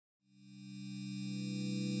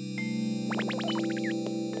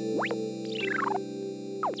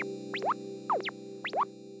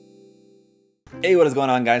Hey, what is going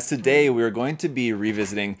on, guys? Today we're going to be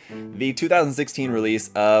revisiting the 2016 release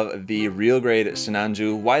of the real grade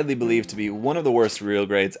Sinanju, widely believed to be one of the worst real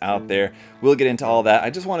grades out there. We'll get into all that. I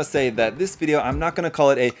just want to say that this video, I'm not going to call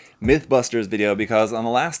it a Mythbusters video, because on the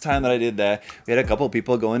last time that I did that, we had a couple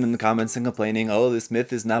people going in the comments and complaining, oh, this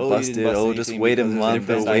myth is not busted, oh, just wait a month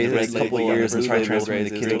or wait a couple years and try transferring the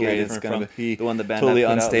kit again, it's going to be totally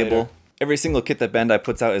unstable. Every single kit that Bandai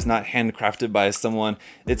puts out is not handcrafted by someone.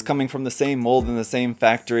 It's coming from the same mold in the same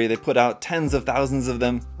factory. They put out tens of thousands of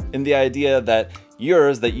them. And the idea that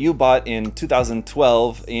yours that you bought in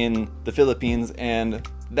 2012 in the Philippines and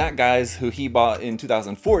that guy's who he bought in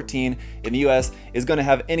 2014 in the US is going to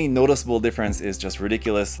have any noticeable difference is just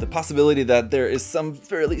ridiculous. The possibility that there is some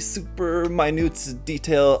fairly super minute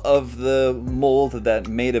detail of the mold that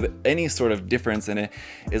made any sort of difference in it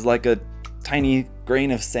is like a tiny grain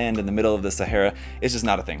of sand in the middle of the Sahara. It's just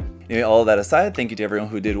not a thing. Anyway, all of that aside, thank you to everyone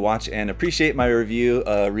who did watch and appreciate my review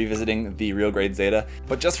revisiting the real grade Zeta.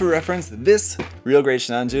 But just for reference, this real grade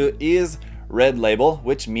Sinanju is red label,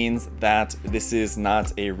 which means that this is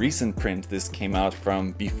not a recent print. This came out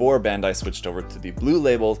from before Bandai switched over to the blue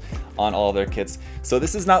labels on all their kits. So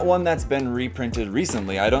this is not one that's been reprinted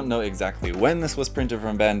recently. I don't know exactly when this was printed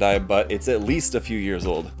from Bandai, but it's at least a few years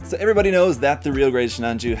old. So everybody knows that the real grade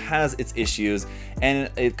Sinanju has its issues,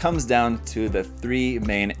 and it comes down to the three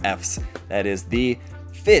main F's. That is the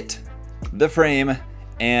fit, the frame,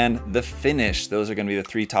 and the finish. Those are going to be the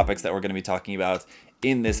three topics that we're going to be talking about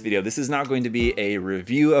in this video. This is not going to be a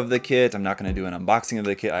review of the kit. I'm not going to do an unboxing of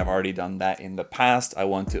the kit. I've already done that in the past. I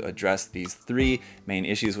want to address these three main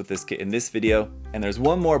issues with this kit in this video. And there's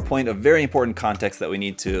one more point of very important context that we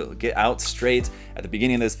need to get out straight at the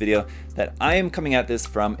beginning of this video, that I am coming at this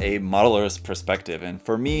from a modeler's perspective. And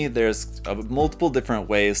for me, there's multiple different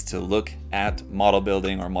ways to look at model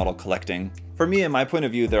building or model collecting. For me, in my point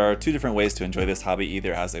of view, there are two different ways to enjoy this hobby,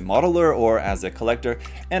 either as a modeler or as a collector.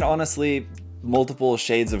 And honestly, multiple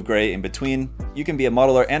shades of gray in between. You can be a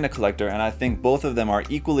modeler and a collector, and I think both of them are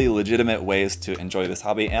equally legitimate ways to enjoy this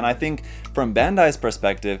hobby. And I think from Bandai's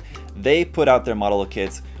perspective, they put out their model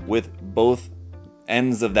kits with both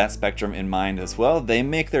ends of that spectrum in mind as well. They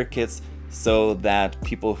make their kits so that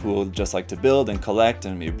people who just like to build and collect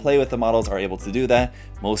and maybe play with the models are able to do that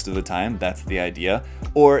most of the time. That's the idea.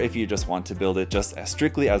 Or if you just want to build it just as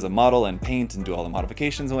strictly as a model and paint and do all the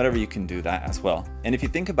modifications and whatever, you can do that as well. And if you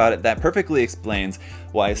think about it, that perfectly explains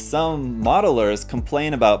why some modelers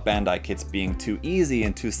complain about Bandai kits being too easy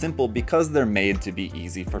and too simple, because they're made to be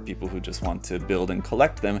easy for people who just want to build and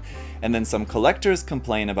collect them. And then some collectors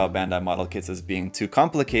complain about Bandai model kits as being too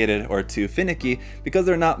complicated or too finicky, because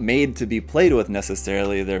they're not made to be played with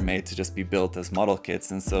necessarily. They're made to just be built as model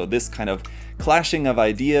kits. And so this kind of clashing of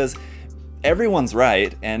ideas, everyone's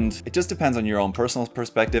right, and it just depends on your own personal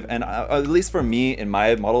perspective. And at least for me, in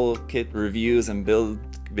my model kit reviews and build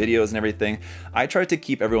videos and everything, I try to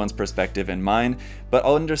keep everyone's perspective in mind, but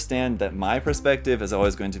I'll understand that my perspective is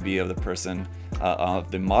always going to be of the person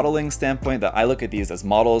of the modeling standpoint, that I look at these as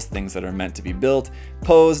models, things that are meant to be built,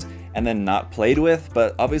 posed, and then not played with.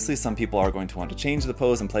 But obviously some people are going to want to change the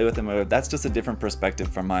pose and play with them. That's just a different perspective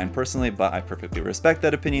from mine personally, but I perfectly respect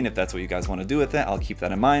that opinion. If that's what you guys want to do with it, I'll keep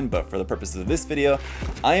that in mind. But for the purposes of this video,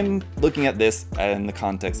 I'm looking at this in the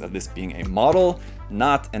context of this being a model,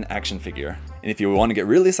 not an action figure. And if you want to get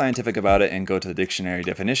really scientific about it and go to the dictionary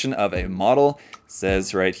definition of a model, it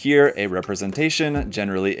says right here, a representation,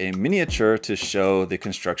 generally a miniature to show the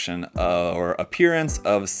construction or appearance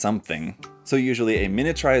of something. So usually a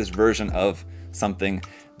miniaturized version of something,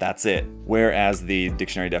 that's it. Whereas the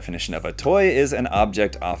dictionary definition of a toy is an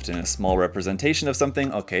object, often a small representation of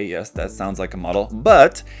something. Okay, yes, that sounds like a model,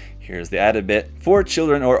 but here's the added bit: for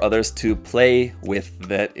children or others to play with.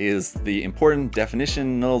 That is the important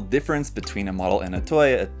definitional difference between a model and a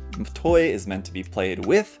toy. A toy is meant to be played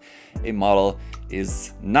with, a model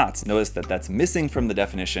is not. Notice that that's missing from the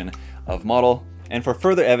definition of model. And for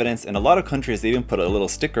further evidence, in a lot of countries, they even put a little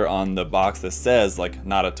sticker on the box that says like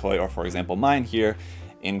not a toy, or for example mine here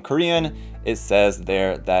in Korean, it says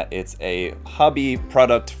there that it's a hobby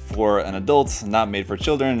product for an adult, not made for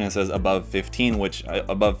children, and it says above 15, which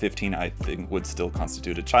above 15 I think would still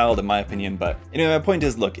constitute a child in my opinion. But anyway, my point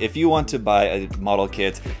is, look, if you want to buy a model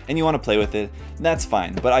kit and you want to play with it, that's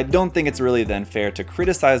fine. But I don't think it's really then fair to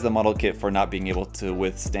criticize the model kit for not being able to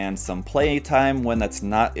withstand some play time, when that's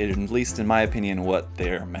not, at least in my opinion, what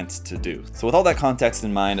they're meant to do. So with all that context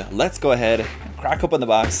in mind, let's go ahead and crack open the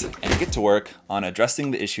box and get to work on addressing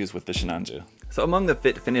the issues with the Sinanju. So among the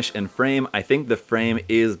fit, finish, and frame, I think the frame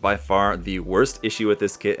is by far the worst issue with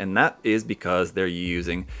this kit, and that is because they're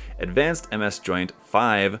using Advanced MS Joint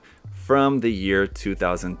 5 from the year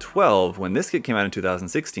 2012. When this kit came out in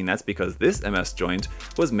 2016, that's because this MS joint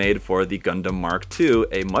was made for the Gundam Mark II,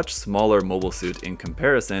 a much smaller mobile suit in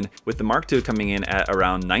comparison, with the Mark II coming in at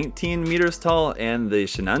around 19 meters tall and the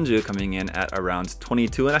Sinanju coming in at around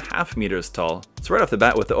 22.5 meters tall. So right off the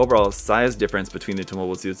bat, with the overall size difference between the two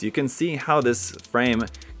mobile suits, you can see how this frame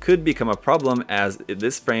could become a problem, as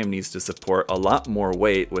this frame needs to support a lot more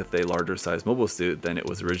weight with a larger size mobile suit than it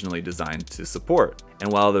was originally designed to support.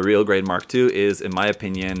 And while the real grade Mark II is, in my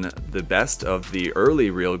opinion, the best of the early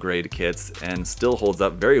real grade kits and still holds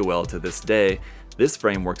up very well to this day, this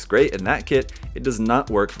frame works great in that kit. It does not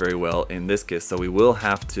work very well in this kit, so we will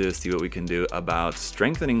have to see what we can do about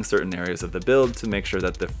strengthening certain areas of the build to make sure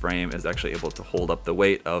that the frame is actually able to hold up the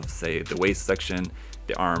weight of, say, the waist section,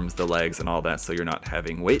 the arms, the legs, and all that, so you're not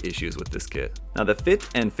having weight issues with this kit. Now, the fit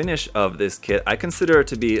and finish of this kit I consider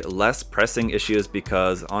to be less pressing issues,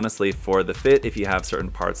 because honestly, for the fit, if you have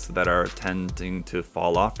certain parts that are tending to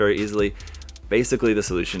fall off very easily, basically the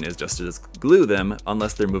solution is just to glue them.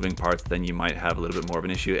 Unless they're moving parts, then you might have a little bit more of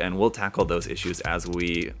an issue, and we'll tackle those issues as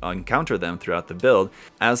we encounter them throughout the build.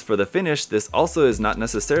 As for the finish, this also is not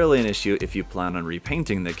necessarily an issue if you plan on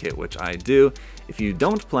repainting the kit, which I do. If you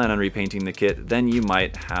don't plan on repainting the kit, then you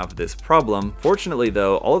might have this problem. Fortunately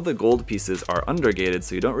though, all of the gold pieces are undergated,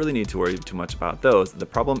 so you don't really need to worry too much about those. The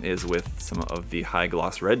problem is with some of the high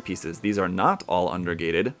gloss red pieces. These are not all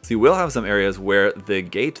undergated, so you will have some areas where the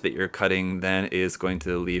gate that you're cutting then is going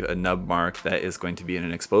to leave a nub mark that is going to be in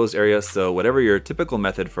an exposed area. So whatever your typical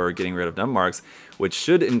method for getting rid of nub marks, which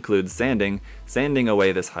should include sanding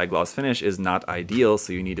away this high gloss finish is not ideal,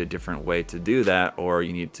 so you need a different way to do that, or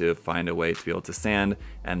you need to find a way to be able to sand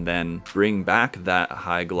and then bring back that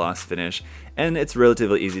high gloss finish. And it's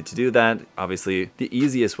relatively easy to do that. Obviously, the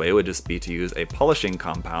easiest way would just be to use a polishing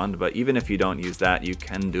compound, but even if you don't use that, you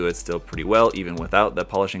can do it still pretty well, even without the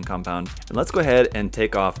polishing compound. And let's go ahead and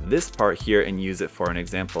take off this part here and use it for an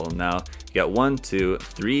example. Now, you got 1, 2,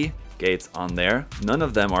 3 gates on there. None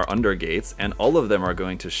of them are under gates, and all of them are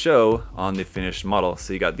going to show on the finished model.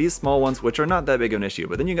 So you got these small ones, which are not that big of an issue,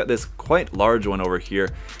 but then you got this quite large one over here,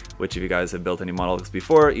 which if you guys have built any models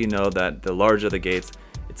before, you know that the larger the gates,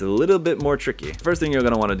 it's a little bit more tricky. First thing you're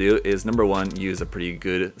going to want to do is, number one, use a pretty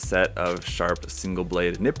good set of sharp single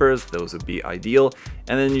blade nippers. Those would be ideal.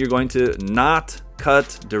 And then you're going to not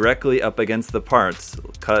cut directly up against the parts.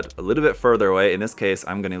 Cut a little bit further away. In this case,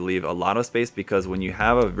 I'm going to leave a lot of space, because when you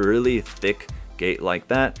have a really thick gate like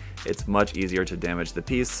that, it's much easier to damage the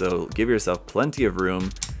piece. So give yourself plenty of room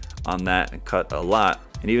on that and cut a lot.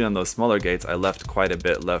 And even on those smaller gates, I left quite a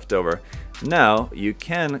bit left over. Now you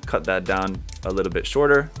can cut that down a little bit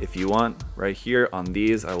shorter if you want. Right here on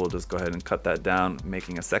these, I will just go ahead and cut that down,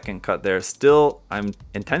 making a second cut there. Still, I'm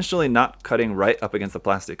intentionally not cutting right up against the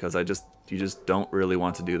plastic, because you just don't really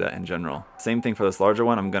want to do that in general. Same thing for this larger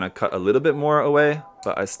one. I'm gonna cut a little bit more away,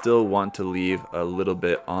 but I still want to leave a little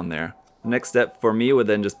bit on there. Next step for me would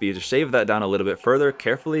then just be to shave that down a little bit further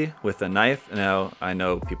carefully with a knife. Now, I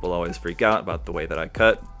know people always freak out about the way that I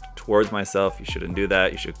cut towards myself. You shouldn't do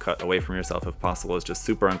that. You should cut away from yourself if possible. It's just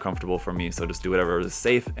super uncomfortable for me, so just do whatever is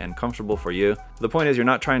safe and comfortable for you. The point is, you're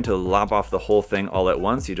not trying to lop off the whole thing all at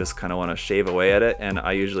once. You just kind of want to shave away at it, and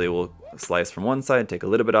I usually will slice from one side, take a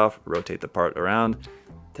little bit off, rotate the part around,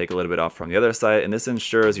 take a little bit off from the other side, and this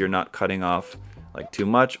ensures you're not cutting off like too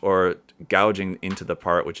much or gouging into the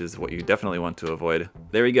part, which is what you definitely want to avoid.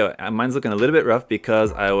 There we go. Mine's looking a little bit rough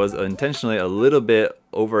because I was intentionally a little bit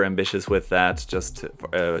over ambitious with that, just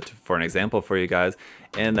for an example for you guys.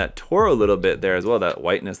 And that tore a little bit there as well. That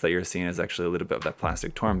whiteness that you're seeing is actually a little bit of that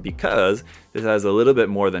plastic torn, because this has a little bit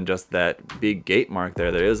more than just that big gate mark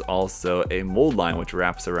there. There is also a mold line which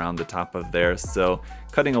wraps around the top of there. So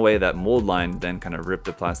cutting away that mold line then kind of ripped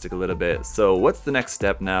the plastic a little bit. So what's the next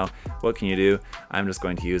step now? What can you do? I'm just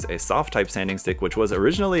going to use a soft type sanding stick, which was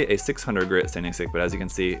originally a 600 grit sanding stick, but as you can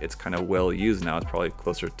see, it's kind of well used now. It's probably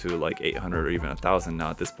closer to like 800 or even 1000 now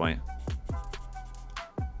at this point.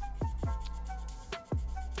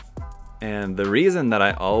 And the reason that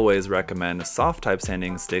I always recommend soft type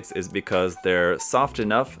sanding sticks is because they're soft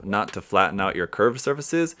enough not to flatten out your curved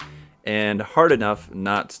surfaces and hard enough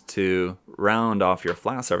not to round off your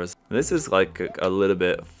flat surface. This is like a little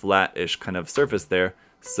bit flat-ish kind of surface there,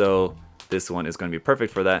 so this one is going to be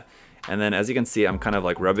perfect for that. And then as you can see, I'm kind of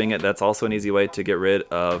like rubbing it. That's also an easy way to get rid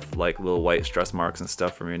of like little white stress marks and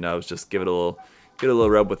stuff from your nubs. Just give it a little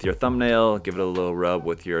rub with your thumbnail, give it a little rub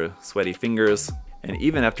with your sweaty fingers. And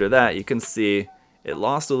even after that, you can see it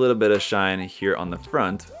lost a little bit of shine here on the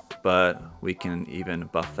front, but we can even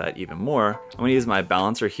buff that even more. I'm going to use my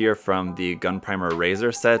balancer here from the Gun Primer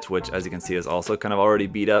Razor set, which as you can see is also kind of already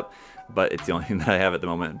beat up, but it's the only thing that I have at the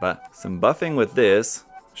moment. But some buffing with this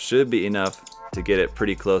should be enough to get it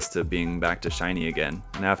pretty close to being back to shiny again.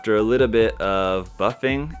 And after a little bit of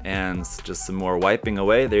buffing and just some more wiping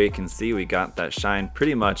away, there you can see we got that shine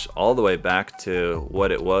pretty much all the way back to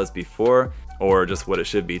what it was before, or just what it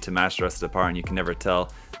should be to match the rest of the part, and you can never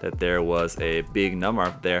tell that there was a big nub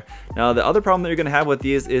mark there. Now the other problem that you're gonna have with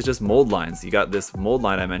these is just mold lines. You got this mold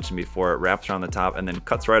line I mentioned before, it wraps around the top and then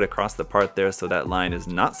cuts right across the part there, so that line is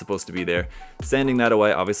not supposed to be there. Sanding that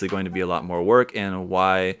away obviously going to be a lot more work, and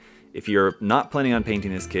why, if you're not planning on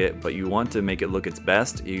painting this kit but you want to make it look its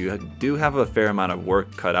best, you do have a fair amount of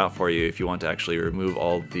work cut out for you if you want to actually remove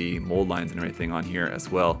all the mold lines and everything on here as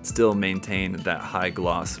well. Still maintain that high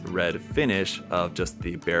gloss red finish of just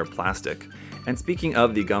the bare plastic. And speaking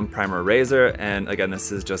of the Gun Primer Razor, and again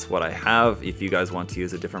this is just what I have, if you guys want to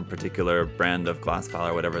use a different particular brand of glass file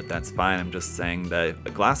or whatever, that's fine. I'm just saying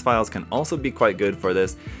that glass files can also be quite good for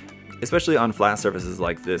this, especially on flat surfaces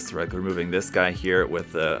like this. Like removing this guy here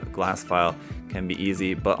with a glass file can be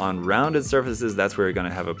easy, but on rounded surfaces, that's where you're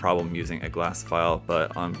gonna have a problem using a glass file.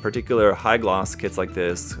 But on particular high gloss kits like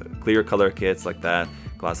this, clear color kits like that,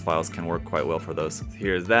 glass files can work quite well for those.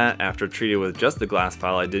 Here's that. After treating with just the glass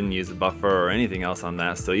file, I didn't use a buffer or anything else on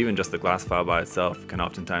that, so even just the glass file by itself can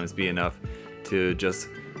oftentimes be enough to just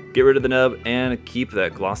get rid of the nub and keep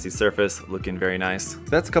that glossy surface looking very nice. So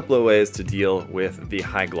that's a couple of ways to deal with the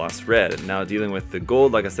high gloss red. Now dealing with the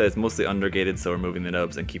gold, like I said, it's mostly undergated, so removing the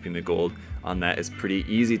nubs and keeping the gold on that is pretty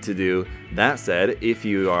easy to do. That said, if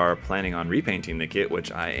you are planning on repainting the kit,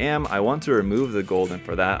 which I am, I want to remove the gold, and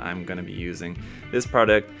for that I'm going to be using this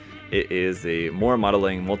product. It is a More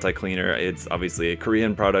Modeling multi-cleaner. It's obviously a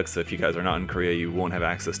Korean product, so if you guys are not in Korea, you won't have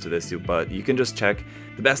access to this, but you can just check.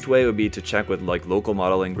 The best way would be to check with like local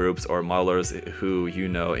modeling groups or modelers who you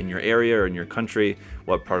know in your area or in your country,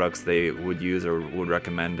 what products they would use or would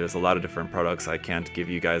recommend. There's a lot of different products. I can't give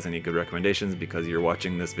you guys any good recommendations because you're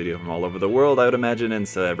watching this video from all over the world, I would imagine, and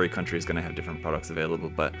so every country is going to have different products available.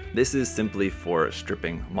 But this is simply for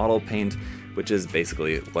stripping model paint, which is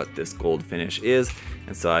basically what this gold finish is.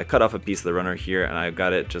 And so I cut off a piece of the runner here, and I've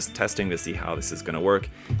got it just testing to see how this is going to work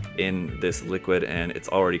in this liquid, and it's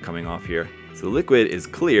already coming off here. So the liquid is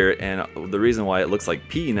clear, and the reason why it looks like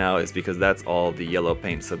pee now is because that's all the yellow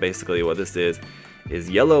paint. So basically what this is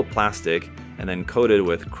yellow plastic and then coated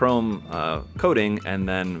with chrome coating and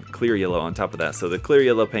then clear yellow on top of that. So the clear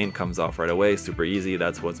yellow paint comes off right away, super easy.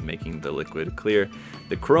 That's what's making the liquid clear.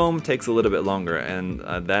 The chrome takes a little bit longer, and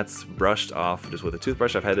that's brushed off just with a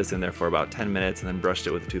toothbrush. I've had this in there for about 10 minutes and then brushed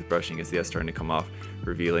it with a toothbrush, and you can see it's starting to come off,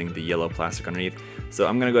 revealing the yellow plastic underneath. So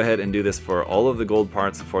I'm gonna go ahead and do this for all of the gold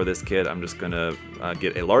parts for this kit. I'm just gonna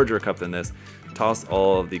get a larger cup than this, toss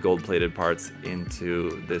all of the gold plated parts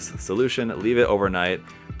into this solution, leave it overnight,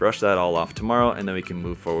 brush that all off tomorrow, and then we can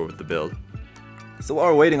move forward with the build. So while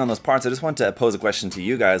we're waiting on those parts, I just want to pose a question to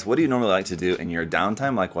you guys. What do you normally like to do in your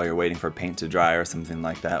downtime, like while you're waiting for paint to dry or something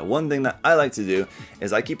like that? One thing that I like to do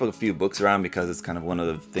is I keep a few books around because it's kind of one of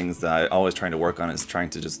the things that I always trying to work on, is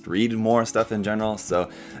trying to just read more stuff in general. So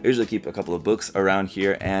I usually keep a couple of books around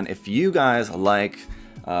here, and if you guys like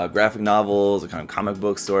graphic novels or kind of comic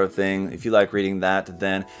book sort of thing, if you like reading that,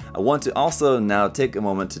 then I want to also now take a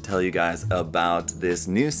moment to tell you guys about this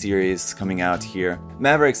new series coming out here.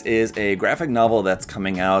 MAVRICS is a graphic novel that's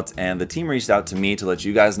coming out, and the team reached out to me to let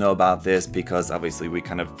you guys know about this because obviously we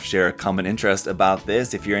kind of share a common interest about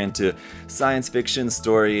this. If you're into science fiction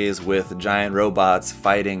stories with giant robots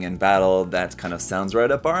fighting in battle, that kind of sounds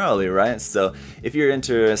right up our alley, right? So if you're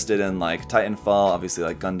interested in like Titanfall, obviously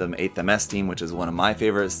like Gundam 8th MS Team, which is one of my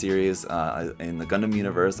favorite series in the Gundam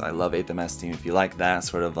universe. I love 8th MS Team. If you like that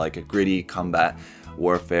sort of like a gritty combat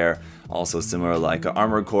warfare, also similar like an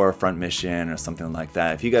Armored Core Front Mission or something like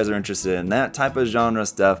that. If you guys are interested in that type of genre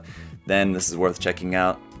stuff, then this is worth checking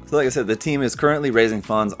out. So like I said, the team is currently raising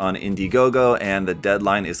funds on Indiegogo, and the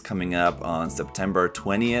deadline is coming up on September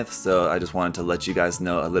 20th. So I just wanted to let you guys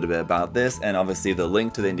know a little bit about this, and obviously the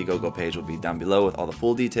link to the Indiegogo page will be down below with all the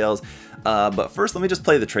full details. But first, let me just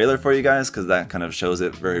play the trailer for you guys because that kind of shows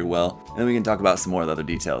it very well, and then we can talk about some more of the other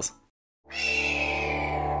details.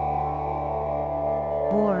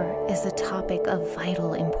 War is a topic of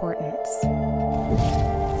vital importance,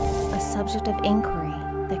 a subject of inquiry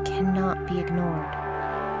that cannot be ignored.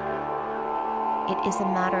 It is a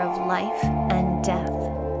matter of life and death.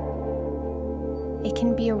 It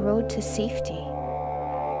can be a road to safety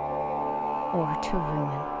or to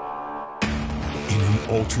ruin. In an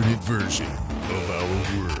alternate version of our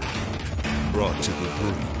world, brought to the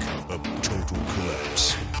brink of total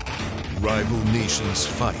collapse, rival nations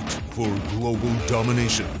fight for global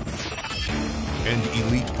domination. And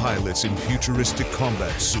elite pilots in futuristic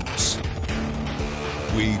combat suits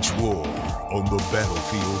wage war on the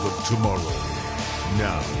battlefield of tomorrow.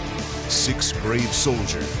 Now, 6 brave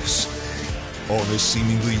soldiers on a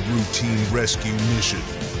seemingly routine rescue mission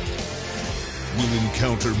will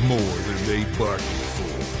encounter more than they bargained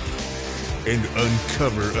for and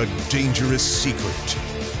uncover a dangerous secret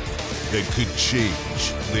that could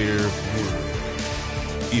change their world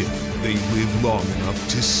if they live long enough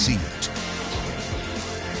to see it.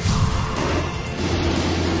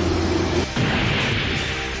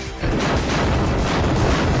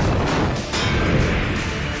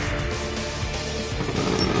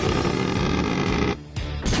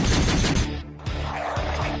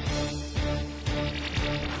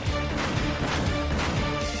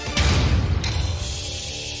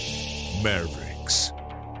 MAVRICS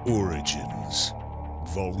Origins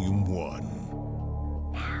Volume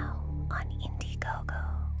 1. Now on Indiegogo.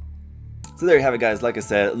 So there you have it, guys. Like I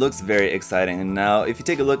said, it looks very exciting. And now if you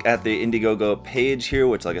take a look at the Indiegogo page here,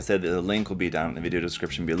 which like I said, the link will be down in the video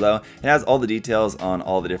description below, it has all the details on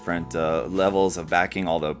all the different levels of backing,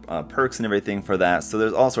 all the perks and everything for that. So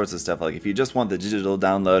there's all sorts of stuff. Like if you just want the digital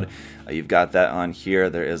download, you've got that on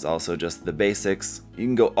here. There is also just the basics. You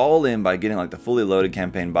can go all in by getting like the fully loaded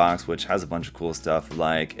campaign box, which has a bunch of cool stuff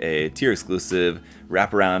like a tier exclusive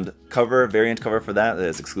wraparound cover, variant cover for that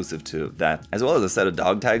is exclusive to that, as well as a set of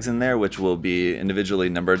dog tags in there, which will be individually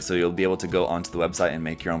numbered, so you'll be able to go onto the website and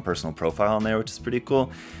make your own personal profile on there, which is pretty cool.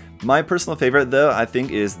 My personal favorite though, I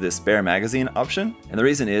think, is the spare magazine option, and the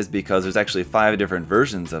reason is because there's actually 5 different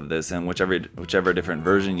versions of this, and whichever different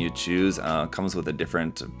version you choose comes with a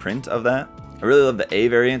different print of that. I really love the A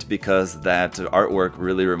variant because that artwork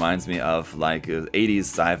really reminds me of like 80s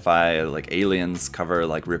sci-fi, like Aliens cover,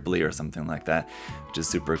 like Ripley or something like that, which is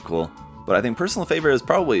super cool. But I think personal favorite is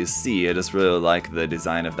probably C. I just really like the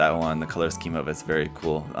design of that one. The color scheme of it's very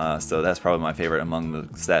cool. So that's probably my favorite among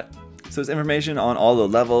the set. So there's information on all the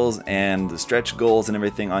levels and the stretch goals and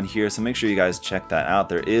everything on here, so make sure you guys check that out.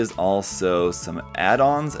 There is also some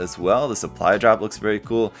add-ons as well. The supply drop looks very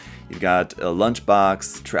cool. You've got a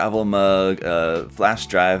lunchbox, travel mug, a flash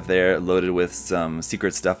drive there loaded with some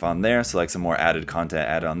secret stuff on there, so like some more added content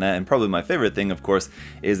added on that. And probably my favorite thing, of course,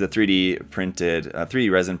 is the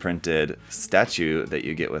 3D resin printed statue that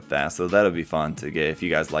you get with that. So that'll be fun to get if you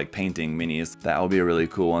guys like painting minis. That will be a really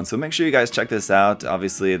cool one. So make sure you guys check this out.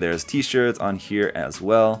 Obviously, there's t-shirts on here as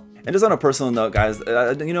well. And just on a personal note, guys,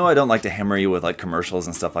 you know I don't like to hammer you with like commercials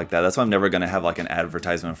and stuff like that. That's why I'm never going to have like an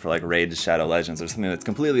advertisement for like Raid Shadow Legends or something that's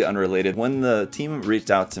completely unrelated. When the team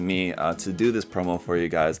reached out to me to do this promo for you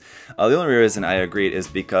guys, the only reason I agreed is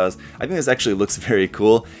because I think this actually looks very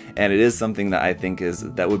cool, and it is something that I think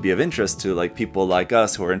that would be of interest to like people like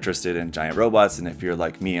us who are interested in giant robots, and if you're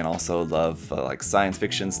like me and also love like science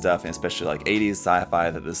fiction stuff, and especially like 80s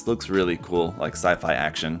sci-fi, that this looks really cool, like sci-fi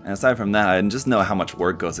action. And aside from that, I just know how much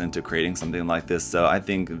work goes into creating something like this, so I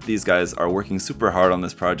think these guys are working super hard on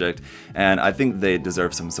this project, and I think they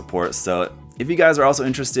deserve some support. So if you guys are also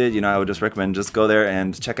interested, you know, I would just recommend just go there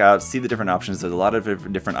and check out, see the different options. There's a lot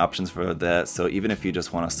of different options for that. So even if you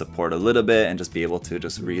just want to support a little bit and just be able to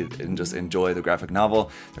just read and just enjoy the graphic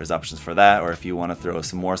novel, there's options for that. Or if you want to throw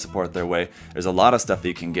some more support their way, there's a lot of stuff that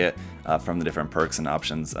you can get from the different perks and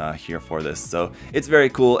options here for this. So it's very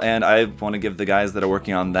cool, and I want to give the guys that are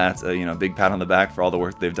working on that, you know, a big pat on the back for all the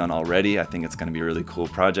work they've done already. I think it's going to be a really cool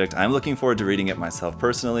project. I'm looking forward to reading it myself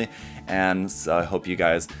personally, and so I hope you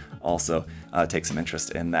guys also take some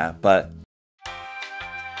interest in that. But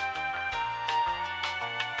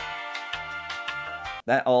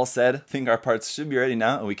that all said, I think our parts should be ready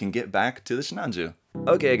now, and we can get back to the Sinanju.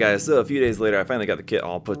 Okay guys, so a few days later I finally got the kit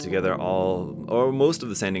all put together, or most of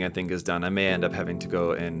the sanding I think is done. I may end up having to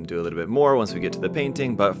go and do a little bit more once we get to the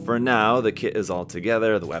painting, but for now the kit is all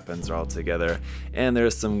together, the weapons are all together, and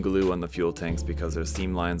there's some glue on the fuel tanks because there's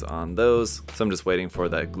seam lines on those. So I'm just waiting for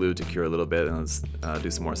that glue to cure a little bit, and let's do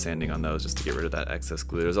some more sanding on those just to get rid of that excess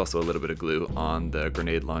glue. There's also a little bit of glue on the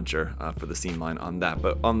grenade launcher for the seam line on that,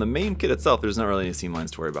 but on the main kit itself there's not really any seam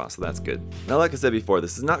lines to worry about, so that's good. Now like I said before,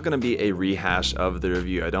 this is not going to be a rehash of the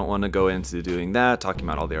review. I don't want to go into doing that, talking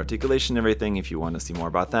about all the articulation and everything. If you want to see more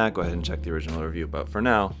about that, go ahead and check the original review. But for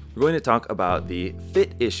now, we're going to talk about the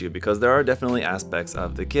fit issue, because there are definitely aspects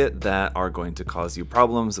of the kit that are going to cause you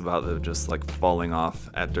problems about the just like falling off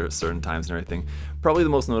at certain times and everything. Probably the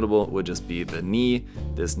most notable would just be the knee.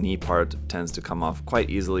 This knee part tends to come off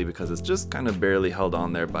quite easily because it's just kind of barely held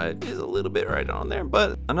on there, but it is a little bit right on there.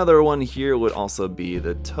 But another one here would also be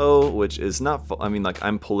the toe, which is not, I mean, like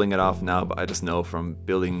I'm pulling it off now, but I just know from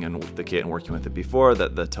building the kit and working with it before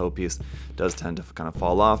that the toe piece does tend to kind of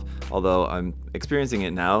fall off. Although I'm experiencing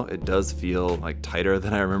it now, it does feel like tighter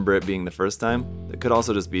than I remember it being the first time. It could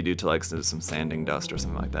also just be due to like some sanding dust or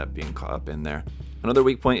something like that being caught up in there. Another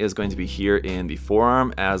weak point is going to be here in the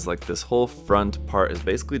forearm, as like this whole front part is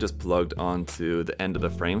basically just plugged onto the end of the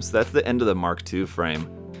frame. So that's the end of the Mark II frame.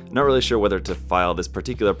 I'm not really sure whether to file this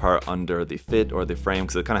particular part under the fit or the frame,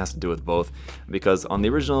 because it kind of has to do with both. Because on the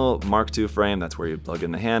original Mark II frame, that's where you plug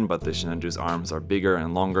in the hand, but the Sinanju's arms are bigger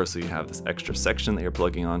and longer, so you have this extra section that you're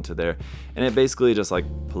plugging onto there. And it basically just like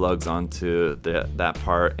plugs onto that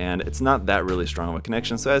part, and it's not that really strong of a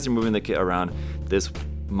connection. So as you're moving the kit around, this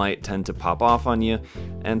might tend to pop off on you.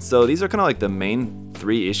 And so these are kind of like the main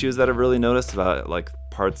 3 issues that I've really noticed about like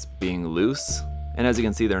parts being loose. And as you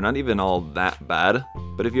can see, they're not even all that bad,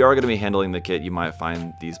 but if you are going to be handling the kit, you might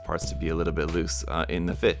find these parts to be a little bit loose in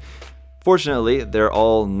the fit. Fortunately, they're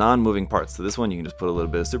all non-moving parts, so this one you can just put a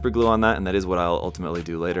little bit of super glue on that, and that is what I'll ultimately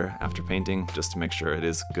do later after painting, just to make sure it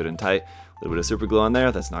is good and tight. A little bit of super glue on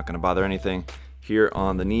there, that's not going to bother anything. Here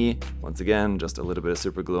on the knee, once again, just a little bit of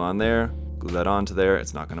super glue on there, glue that onto there,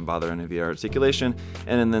 it's not going to bother any of the articulation.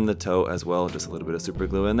 And then the toe as well, just a little bit of super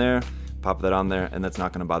glue in there, pop that on there, and that's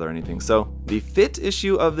not going to bother anything. So the fit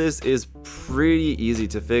issue of this is pretty easy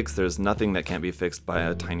to fix. There's nothing that can't be fixed by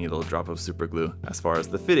a tiny little drop of super glue as far as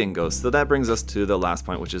the fitting goes. So that brings us to the last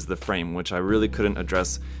point, which is the frame, which I really couldn't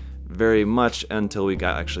address very much until we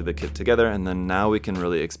got actually the kit together, and then now we can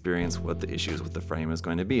really experience what the issues with the frame is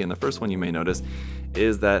going to be. And the first one you may notice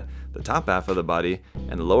is that the top half of the body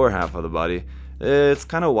and the lower half of the body, it's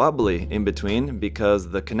kind of wobbly in between,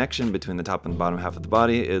 because the connection between the top and the bottom half of the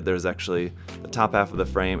body, there's actually the top half of the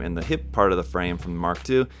frame and the hip part of the frame from the Mark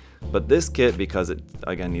II. But this kit, because it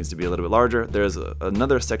again needs to be a little bit larger, there's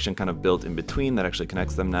another section kind of built in between that actually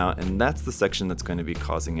connects them now, and that's the section that's going to be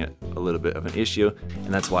causing it a little bit of an issue.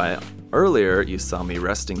 And that's why earlier you saw me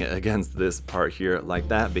resting it against this part here like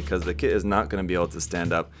that, because the kit is not going to be able to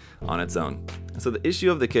stand up on its own. So the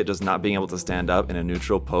issue of the kit just not being able to stand up in a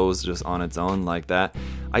neutral pose just on its own like that,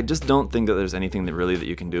 I just don't think that there's anything that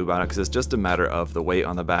you can do about it, because it's just a matter of the weight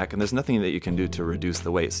on the back, and there's nothing that you can do to reduce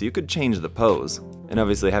the weight. So you could change the pose, and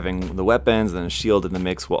obviously having the weapons and a shield in the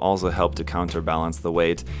mix will also help to counterbalance the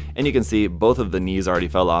weight. And you can see both of the knees already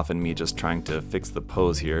fell off in me just trying to fix the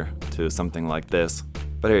pose here to something like this.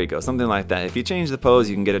 But here you go, something like that. If you change the pose,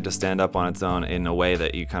 you can get it to stand up on its own in a way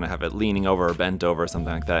that you kind of have it leaning over or bent over or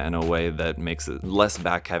something like that, in a way that makes it less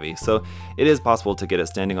back heavy. So it is possible to get it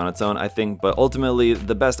standing on its own, I think, but ultimately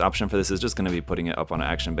the best option for this is just going to be putting it up on an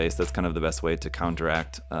action base. That's kind of the best way to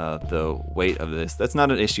counteract the weight of this. That's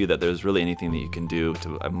not an issue that there's really anything that you can do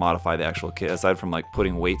to modify the actual kit, aside from like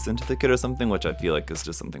putting weights into the kit or something, which I feel like is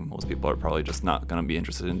just something most people are probably just not going to be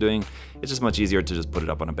interested in doing. It's just much easier to just put it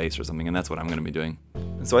up on a base or something, and that's what I'm going to be doing.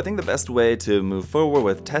 And so I think the best way to move forward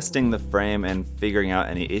with testing the frame and figuring out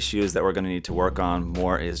any issues that we're going to need to work on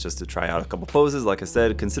more is just to try out a couple poses. Like I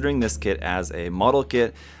said, considering this kit as a model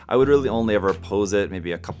kit, I would really only ever pose it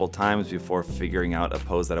maybe a couple times before figuring out a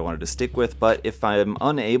pose that I wanted to stick with. But if I'm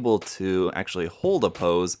unable to actually hold a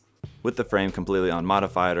pose with the frame completely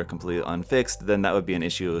unmodified or completely unfixed, then that would be an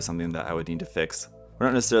issue, something that I would need to fix. We're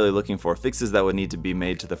not necessarily looking for fixes that would need to be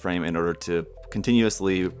made to the frame in order to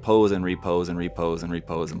continuously pose and repose and repose and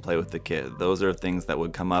repose and play with the kit. Those are things that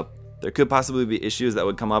would come up. There could possibly be issues that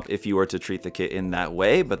would come up if you were to treat the kit in that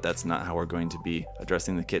way, but that's not how we're going to be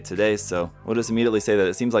addressing the kit today. So we'll just immediately say that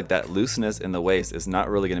it seems like that looseness in the waist is not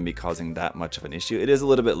really going to be causing that much of an issue. It is a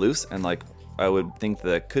little bit loose, and like I would think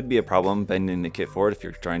that could be a problem bending the kit forward if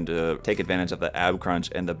you're trying to take advantage of the ab crunch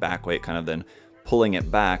and the back weight kind of then pulling it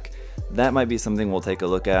back. That might be something we'll take a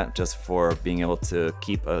look at just for being able to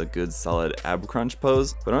keep a good solid ab crunch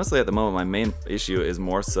pose. But honestly, at the moment, my main issue is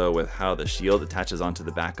more so with how the shield attaches onto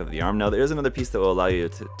the back of the arm. Now, there is another piece that will allow you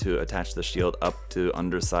to attach the shield up to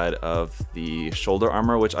underside of the shoulder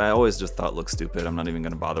armor, which I always just thought looked stupid. I'm not even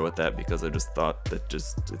going to bother with that because I just thought that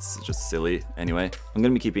it's just silly. Anyway, I'm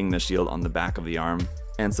going to be keeping the shield on the back of the arm.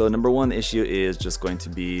 And so number one issue is just going to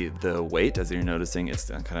be the weight. As you're noticing,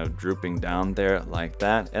 it's kind of drooping down there like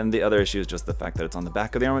that. And the other issue is just the fact that it's on the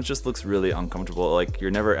back of the arm. It just looks really uncomfortable. Like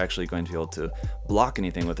you're never actually going to be able to block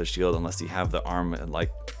anything with a shield unless you have the arm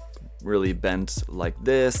like really bent like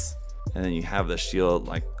this. And then you have the shield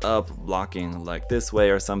like up, blocking like this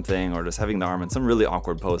way or something, or just having the arm in some really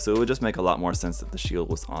awkward pose. So it would just make a lot more sense that the shield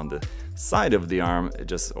was on the side of the arm,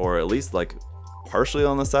 or at least like partially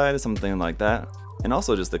on the side, something like that. And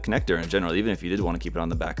also just the connector in general, even if you did want to keep it on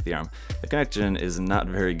the back of the arm, the connection is not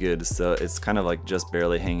very good, so it's kind of like just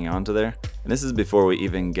barely hanging onto there. And this is before we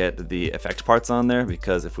even get the effect parts on there,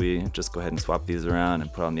 because if we just go ahead and swap these around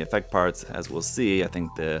and put on the effect parts, as we'll see, I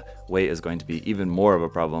think the weight is going to be even more of a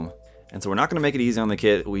problem. And so we're not going to make it easy on the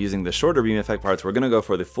kit. We're using the shorter beam effect parts. We're going to go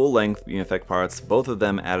for the full length beam effect parts, both of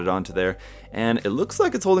them added onto there. And it looks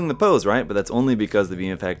like it's holding the pose, right? But that's only because the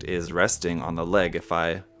beam effect is resting on the leg. If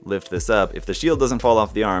I lift this up, if the shield doesn't fall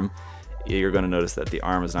off the arm, you're going to notice that the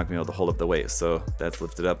arm is not going to be able to hold up the weight. So that's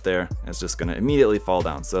lifted up there. It's just going to immediately fall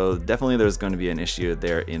down. So definitely there's going to be an issue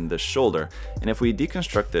there in the shoulder. And if we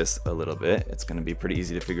deconstruct this a little bit, it's going to be pretty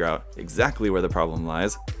easy to figure out exactly where the problem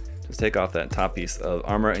lies. Just take off that top piece of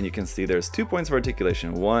armor and you can see there's 2 points of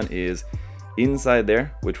articulation. One is inside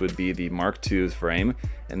there, which would be the Mark II's frame,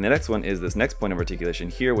 and the next one is this next point of articulation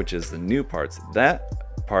here, which is the new parts. That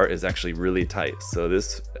part is actually really tight, so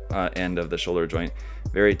this end of the shoulder joint,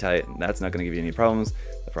 very tight. That's not going to give you any problems.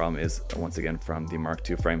 The problem is, once again, from the Mark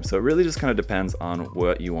II frame. So it really just kind of depends on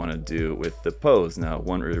what you want to do with the pose. Now,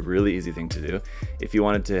 one really easy thing to do, if you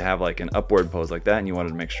wanted to have like an upward pose like that and you wanted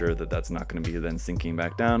to make sure that that's not going to be then sinking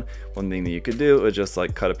back down, one thing that you could do is just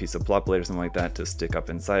like cut a piece of plot plate or something like that to stick up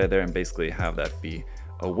inside of there and basically have that be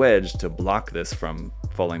a wedge to block this from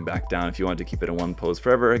falling back down if you want to keep it in one pose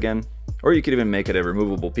forever again. Or you could even make it a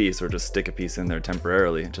removable piece or just stick a piece in there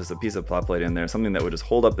temporarily, just a piece of plot plate in there, something that would just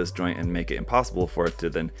hold up this joint and make it impossible for it to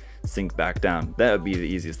then sink back down. That would be the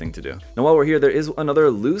easiest thing to do. Now while we're here, there is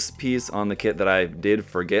another loose piece on the kit that I did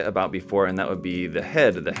forget about before, and that would be the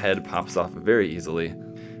head. The head pops off very easily.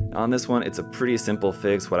 On this one, it's a pretty simple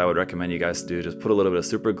fix. What I would recommend you guys do, just put a little bit of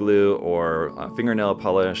super glue or fingernail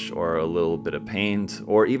polish or a little bit of paint,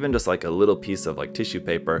 or even just like a little piece of like tissue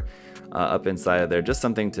paper up inside of there, just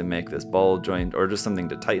something to make this ball joint, or just something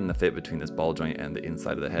to tighten the fit between this ball joint and the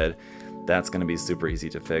inside of the head. That's going to be super easy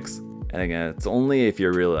to fix. And again, it's only if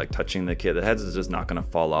you're really like touching the kit. The head is just not going to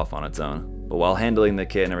fall off on its own. But while handling the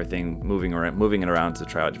kit and everything, moving it around to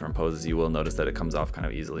try out different poses, you will notice that it comes off kind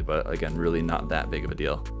of easily. But again, really not that big of a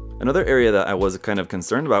deal. Another area that I was kind of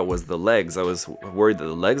concerned about was the legs. I was worried that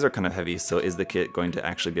the legs are kind of heavy, so is the kit going to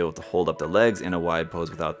actually be able to hold up the legs in a wide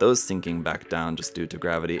pose without those sinking back down just due to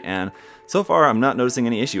gravity? And so far, I'm not noticing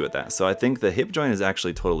any issue with that. So I think the hip joint is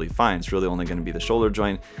actually totally fine. It's really only going to be the shoulder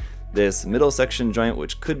joint. This middle section joint,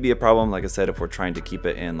 which could be a problem, like I said, if we're trying to keep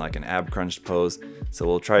it in like an ab crunched pose. So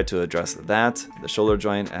we'll try to address that, the shoulder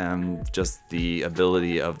joint, and just the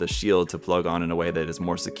ability of the shield to plug on in a way that is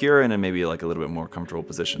more secure and in maybe like a little bit more comfortable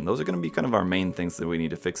position. Those are going to be kind of our main things that we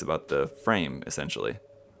need to fix about the frame, essentially.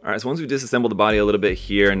 Alright, so once we disassemble the body a little bit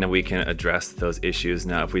here, and then we can address those issues.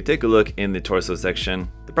 Now, if we take a look in the torso section,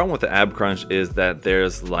 the problem with the ab crunch is that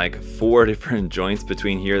there's like 4 different joints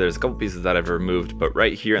between here. There's a couple pieces that I've removed, but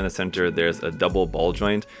right here in the center, there's a double ball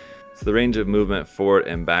joint. So the range of movement forward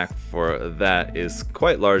and back for that is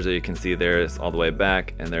quite large. As you can see, there is all the way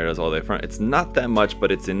back, and there it is all the way front. It's not that much,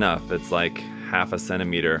 but it's enough. It's like ½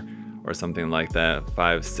 centimeter or something like that,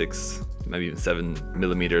 5, 6, maybe even 7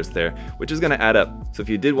 millimeters there, which is going to add up. So if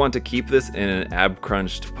you did want to keep this in an ab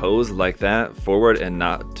crunched pose like that forward and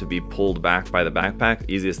not to be pulled back by the backpack,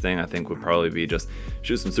 easiest thing I think would probably be just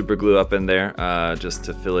shoot some super glue up in there just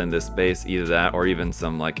to fill in this space, either that or even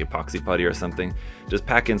some like epoxy putty or something. Just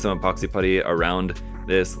pack in some epoxy putty around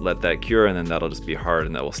this, let that cure, and then that'll just be hard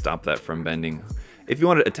and that will stop that from bending. If you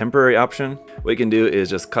wanted a temporary option, what you can do is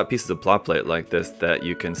just cut pieces of plot plate like this that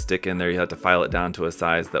you can stick in there. You have to file it down to a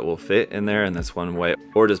size that will fit in there in this one way,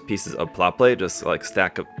 or just pieces of plot plate, just like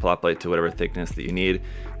stack up plot plate to whatever thickness that you need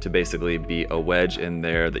to basically be a wedge in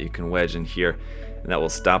there that you can wedge in here, and that will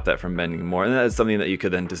stop that from bending more. And that is something that you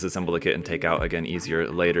could then disassemble the kit and take out again easier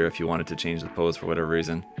later if you wanted to change the pose for whatever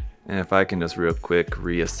reason. And if I can just real quick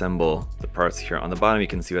reassemble the parts here on the bottom, you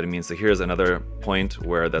can see what I mean. So here's another point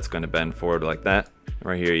where that's going to bend forward like that.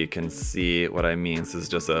 Right here you can see what I mean. This is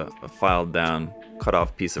just a filed down, cut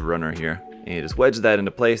off piece of runner here. And you just wedge that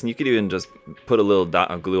into place, and you could even just put a little dot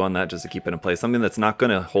of glue on that just to keep it in place. Something that's not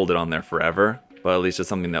going to hold it on there forever, but at least just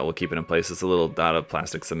something that will keep it in place. Just a little dot of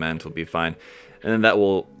plastic cement will be fine. And then that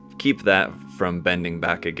will keep that from bending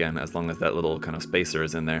back again as long as that little kind of spacer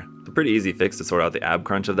is in there. It's a pretty easy fix to sort out the ab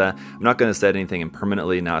crunch of that. I'm not going to set anything in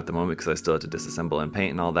permanently now at the moment because I still have to disassemble and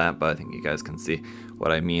paint and all that, but I think you guys can see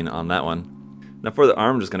what I mean on that one. Now for the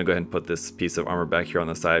arm, I'm just going to go ahead and put this piece of armor back here on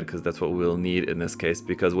the side because that's what we'll need in this case,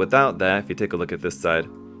 because without that, if you take a look at this side,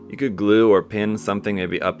 you could glue or pin something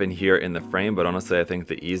maybe up in here in the frame, but honestly I think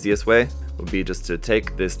the easiest way would be just to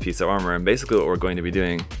take this piece of armor, and basically what we're going to be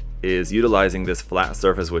doing is utilizing this flat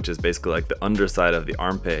surface, which is basically like the underside of the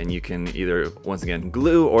armpit, and you can either once again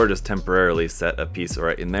glue or just temporarily set a piece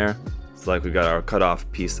right in there. It's like we've got our cutoff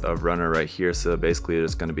piece of runner right here, so basically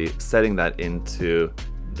it's going to be setting that into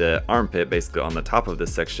the armpit basically on the top of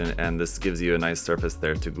this section, and this gives you a nice surface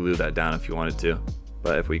there to glue that down if you wanted to.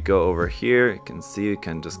 But if we go over here, you can see you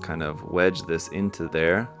can just kind of wedge this into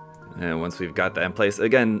there. And once we've got that in place,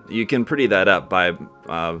 again, you can pretty that up by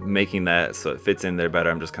making that so it fits in there better.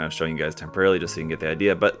 I'm just kind of showing you guys temporarily just so you can get the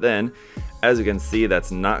idea. But then, as you can see,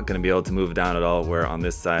 that's not going to be able to move down at all, where on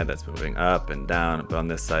this side that's moving up and down, but on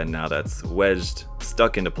this side now that's wedged,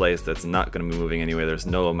 stuck into place, that's not going to be moving anyway. There's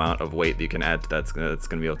no amount of weight that you can add to that that's going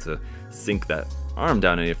to be able to sink that arm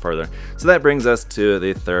down any further. So that brings us to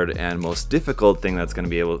the third and most difficult thing that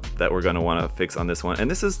we're going to want to fix on this one.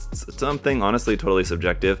 And this is something honestly totally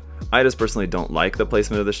subjective. I just personally don't like the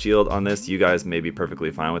placement of the shield on this. You guys may be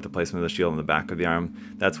perfectly fine with the placement of the shield on the back of the arm.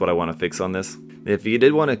 That's what I want to fix on this. If you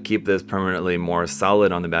did want to keep this permanently more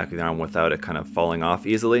solid on the back of the arm without it kind of falling off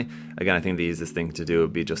easily, again, I think the easiest thing to do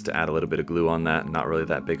would be just to add a little bit of glue on that. Not really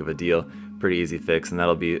that big of a deal. Pretty easy fix, and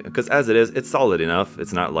that'll be, because as it is, it's solid enough.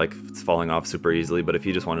 It's not like it's falling off super easily, but if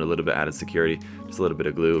you just wanted a little bit added security, just a little bit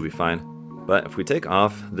of glue will be fine. But if we take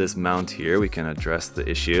off this mount here, we can address the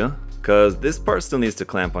issue, because this part still needs to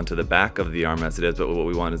clamp onto the back of the arm as it is, but what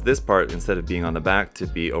we want is this part, instead of being on the back, to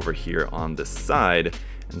be over here on the side.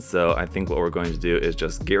 And so I think what we're going to do is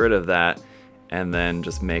just get rid of that and then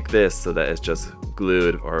just make this so that it's just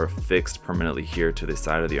glued or fixed permanently here to the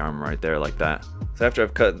side of the arm right there, like that. So after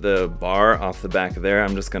I've cut the bar off the back there,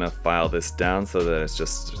 I'm just gonna file this down so that it's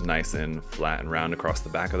just nice and flat and round across the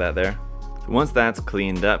back of that there. So once that's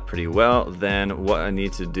cleaned up pretty well, then what I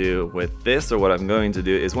need to do with this, or what I'm going to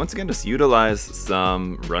do, is once again just utilize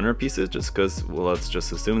some runner pieces, just because, well, let's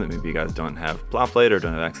just assume that maybe you guys don't have plow plate or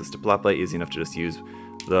don't have access to plow plate. Easy enough to just use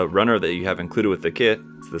the runner that you have included with the kit.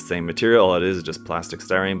 It's the same material, all it is just plastic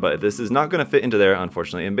styrene, but this is not going to fit into there,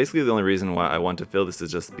 unfortunately. And basically the only reason why I want to fill this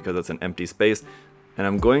is just because it's an empty space, and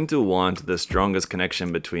I'm going to want the strongest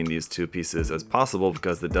connection between these two pieces as possible,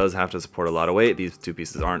 because it does have to support a lot of weight. These two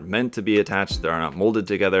pieces aren't meant to be attached, they're not molded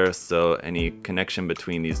together, so any connection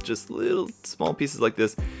between these just little small pieces like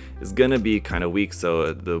this is going to be kind of weak,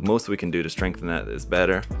 so the most we can do to strengthen that is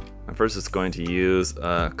better. I'm first just going to use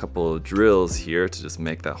a couple of drills here to just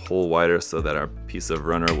make that hole wider so that our piece of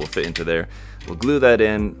runner will fit into there. We'll glue that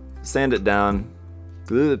in, sand it down,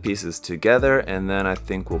 glue the pieces together, and then I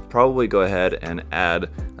think we'll probably go ahead and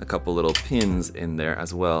add a couple little pins in there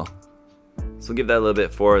as well. So we'll give that a little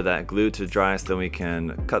bit for that glue to dry, so then we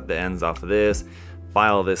can cut the ends off of this,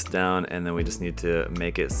 file this down, and then we just need to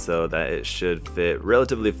make it so that it should fit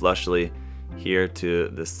relatively flushly here to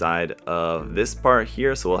the side of this part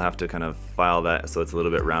here. So we'll have to kind of file that so it's a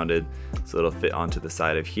little bit rounded so it'll fit onto the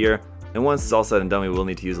side of here. And once it's all said and done, we will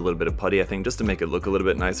need to use a little bit of putty, I think, just to make it look a little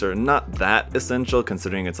bit nicer. Not that essential,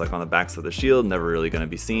 considering it's like on the backs of the shield, never really going to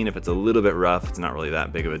be seen. If it's a little bit rough, it's not really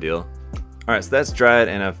that big of a deal. Alright, so that's dried,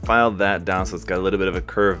 and I've filed that down so it's got a little bit of a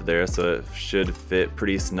curve there, so it should fit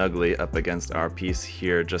pretty snugly up against our piece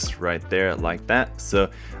here, just right there, like that. So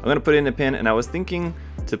I'm going to put in a pin, and I was thinking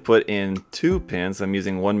to put in 2 pins. I'm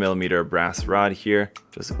using 1mm brass rod here,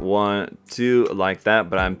 just 1, 2, like that,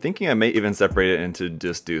 but I'm thinking I may even separate it into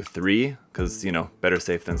just do 3, because, you know, better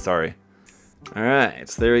safe than sorry. Alright,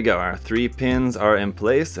 so there we go. Our 3 pins are in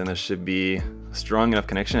place, and this should be a strong enough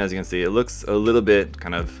connection. As you can see, it looks a little bit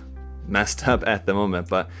kind of messed up at the moment,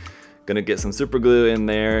 but gonna get some super glue in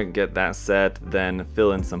there, get that set, then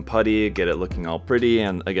fill in some putty, get it looking all pretty.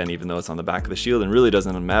 And again, even though it's on the back of the shield and really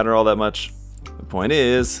doesn't matter all that much, the point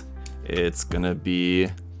is it's gonna be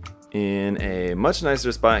in a much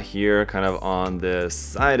nicer spot here, kind of on the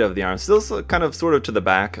side of the arm, still kind of sort of to the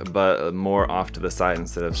back, but more off to the side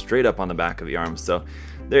instead of straight up on the back of the arm. So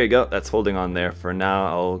there you go, that's holding on there for now.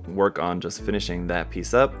 I'll work on just finishing that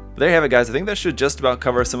piece up. But there you have it, guys. I think that should just about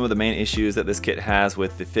cover some of the main issues that this kit has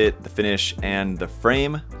with the fit, the finish, and the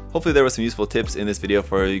frame. Hopefully there were some useful tips in this video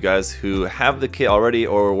for you guys who have the kit already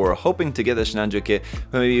or were hoping to get the Sinanju kit,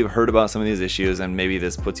 but maybe you've heard about some of these issues, and maybe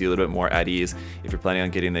this puts you a little bit more at ease if you're planning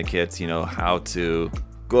on getting the kits, you know, how to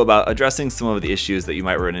go about addressing some of the issues that you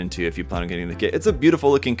might run into if you plan on getting the kit. It's a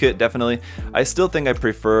beautiful looking kit, definitely. I still think I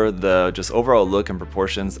prefer the just overall look and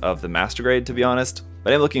proportions of the master grade, to be honest.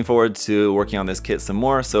 But I'm looking forward to working on this kit some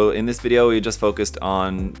more. So in this video, we just focused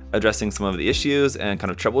on addressing some of the issues and kind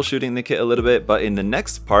of troubleshooting the kit a little bit. But in the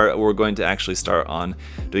next part, we're going to actually start on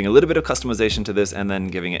doing a little bit of customization to this and then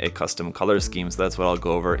giving it a custom color scheme. So that's what I'll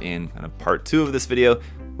go over in kind of part 2 of this video.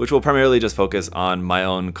 which will primarily just focus on my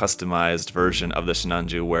own customized version of the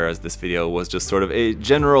Sinanju, whereas this video was just sort of a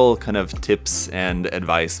general kind of tips and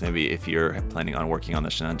advice, maybe if you're planning on working on the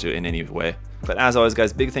Sinanju in any way. But as always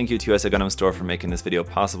guys, big thank you to USA Gundam Store for making this video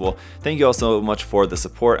possible. Thank you all so much for the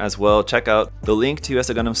support as well. Check out the link to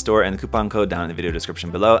USA Gundam Store and the coupon code down in the video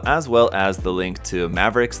description below, as well as the link to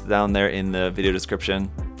MAVRICS down there in the video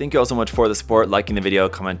description. Thank you all so much for the support, liking the video,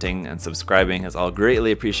 commenting, and subscribing is all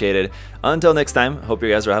greatly appreciated. Until next time, hope you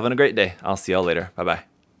guys are having a great day. I'll see y'all later. Bye bye.